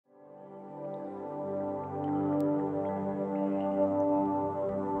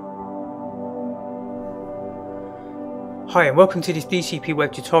Hi and welcome to this DCP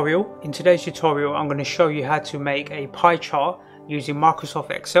web tutorial. In today's tutorial I'm going to show you how to make a pie chart using Microsoft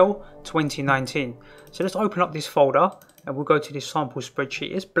Excel 2019. So let's open up this folder and we'll go to this sample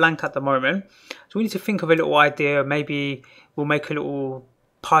spreadsheet. It's blank at the moment, so we need to think of a little idea. Maybe we'll make a little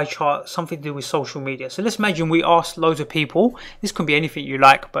pie chart, something to do with social media. So let's imagine we asked loads of people, this can be anything you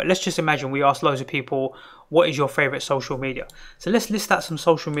like, but let's just imagine we asked loads of people, what is your favorite social media? So let's list out some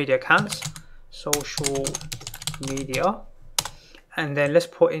social media accounts. Social media, and then let's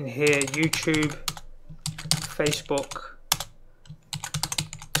put in here YouTube, Facebook,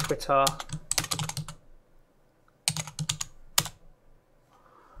 Twitter,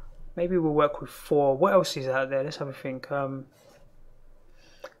 maybe we'll work with 4. What else is out there? Let's have a think. We'll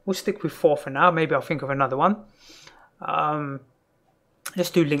stick with 4 for now. Maybe I'll think of another one. Let's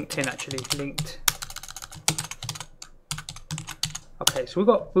do LinkedIn actually. Linked. Okay, so we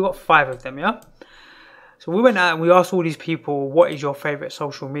got 5 of them, yeah. So we went out and we asked all these people, what is your favorite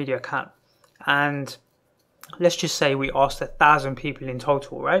social media account? And let's just say we asked 1,000 people in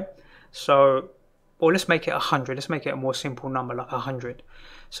total, right? So, or let's make it 100. Let's make it a more simple number, like 100.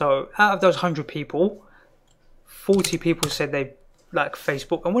 So out of those 100 people, 40 people said they like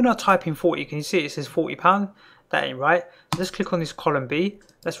Facebook. And when I type in 40, can you see it says £40? That ain't right. So let's click on this column B.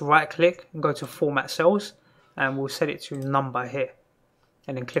 Let's right click and go to Format Cells. And we'll set it to number here.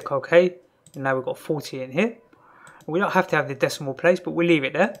 And then click OK. And now we've got 40 in here. We don't have to have the decimal place, but we'll leave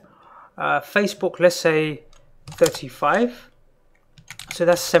it there. Facebook, let's say 35. So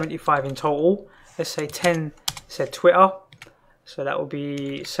that's 75 in total. Let's say 10 said Twitter. So that will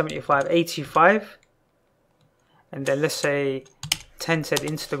be 75, 85. And then let's say 10 said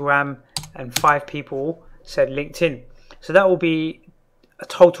Instagram and 5 people said LinkedIn. So that will be a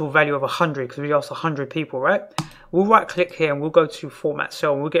total value of 100 because we asked 100 people, right? We'll right click here and we'll go to Format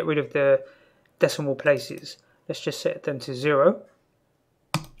Cell and we'll get rid of the decimal places. Let's just set them to 0.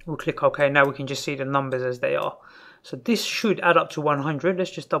 We'll click OK. Now we can just see the numbers as they are. So this should add up to 100. Let's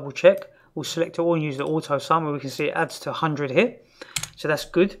just double check. We'll select it all and use the auto sum and we can see it adds to 100 here. So that's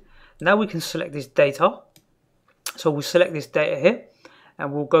good. Now we can select this data. So we'll select this data here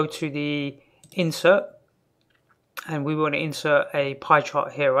and we'll go to the insert and we want to insert a pie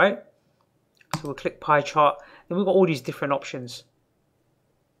chart here, right? So we'll click pie chart. Then we've got all these different options.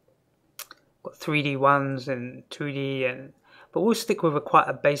 Got 3D ones and 2D, but we'll stick with quite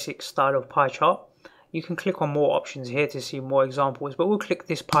a basic style of pie chart. You can click on more options here to see more examples, but we'll click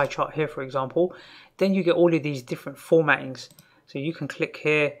this pie chart here, for example. Then you get all of these different formattings. So you can click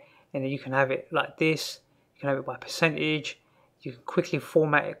here and then you can have it like this. You can have it by percentage. You can quickly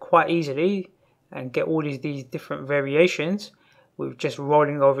format it quite easily and get all these different variations with just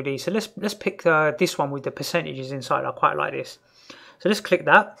rolling over these. So let's pick this one with the percentages inside. I quite like this. So let's click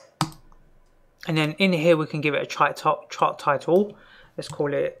that. And then in here we can give it a chart title. Let's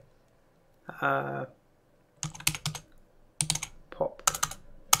call it pop.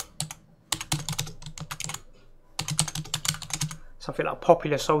 Something like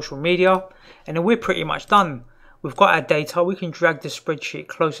popular social media. And then we're pretty much done. We've got our data. We can drag the spreadsheet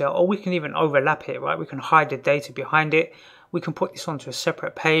closer, or we can even overlap it, right? We can hide the data behind it. We can put this onto a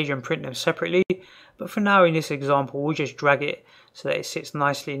separate page and print them separately. But for now, in this example, we'll just drag it so that it sits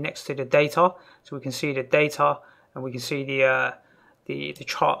nicely next to the data. So we can see the data and we can see the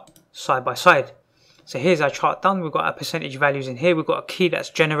chart side by side. So here's our chart done. We've got our percentage values in here. We've got a key that's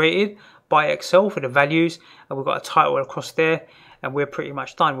generated by Excel for the values. And we've got a title across there. And we're pretty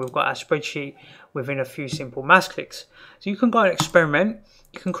much done. We've got our spreadsheet within a few simple mouse clicks. So you can go and experiment.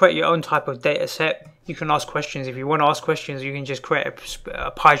 You can create your own type of data set. You can ask questions. If you want to ask questions, you can just create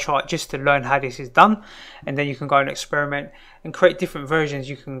a pie chart just to learn how this is done. And then you can go and experiment and create different versions.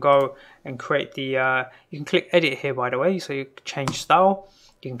 You can go and create the, you can click edit here, by the way. So you can change style.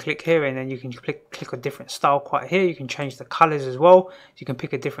 You can click here and then you can click a different style quite here. You can change the colors as well. So you can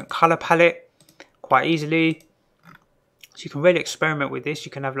pick a different color palette quite easily. So you can really experiment with this.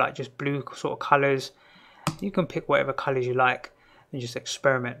 You can have like just blue sort of colors. You can pick whatever colors you like and just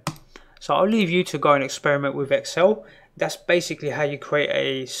experiment. So I'll leave you to go and experiment with Excel. That's basically how you create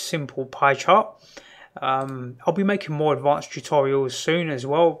a simple pie chart. I'll be making more advanced tutorials soon as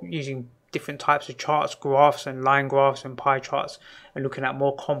well, using different types of charts, graphs and line graphs and pie charts, and looking at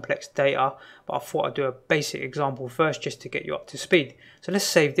more complex data. But I thought I'd do a basic example first just to get you up to speed. So let's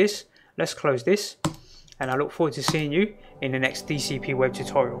save this. Let's close this. And I look forward to seeing you in the next DCP web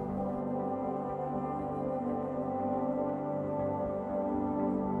tutorial.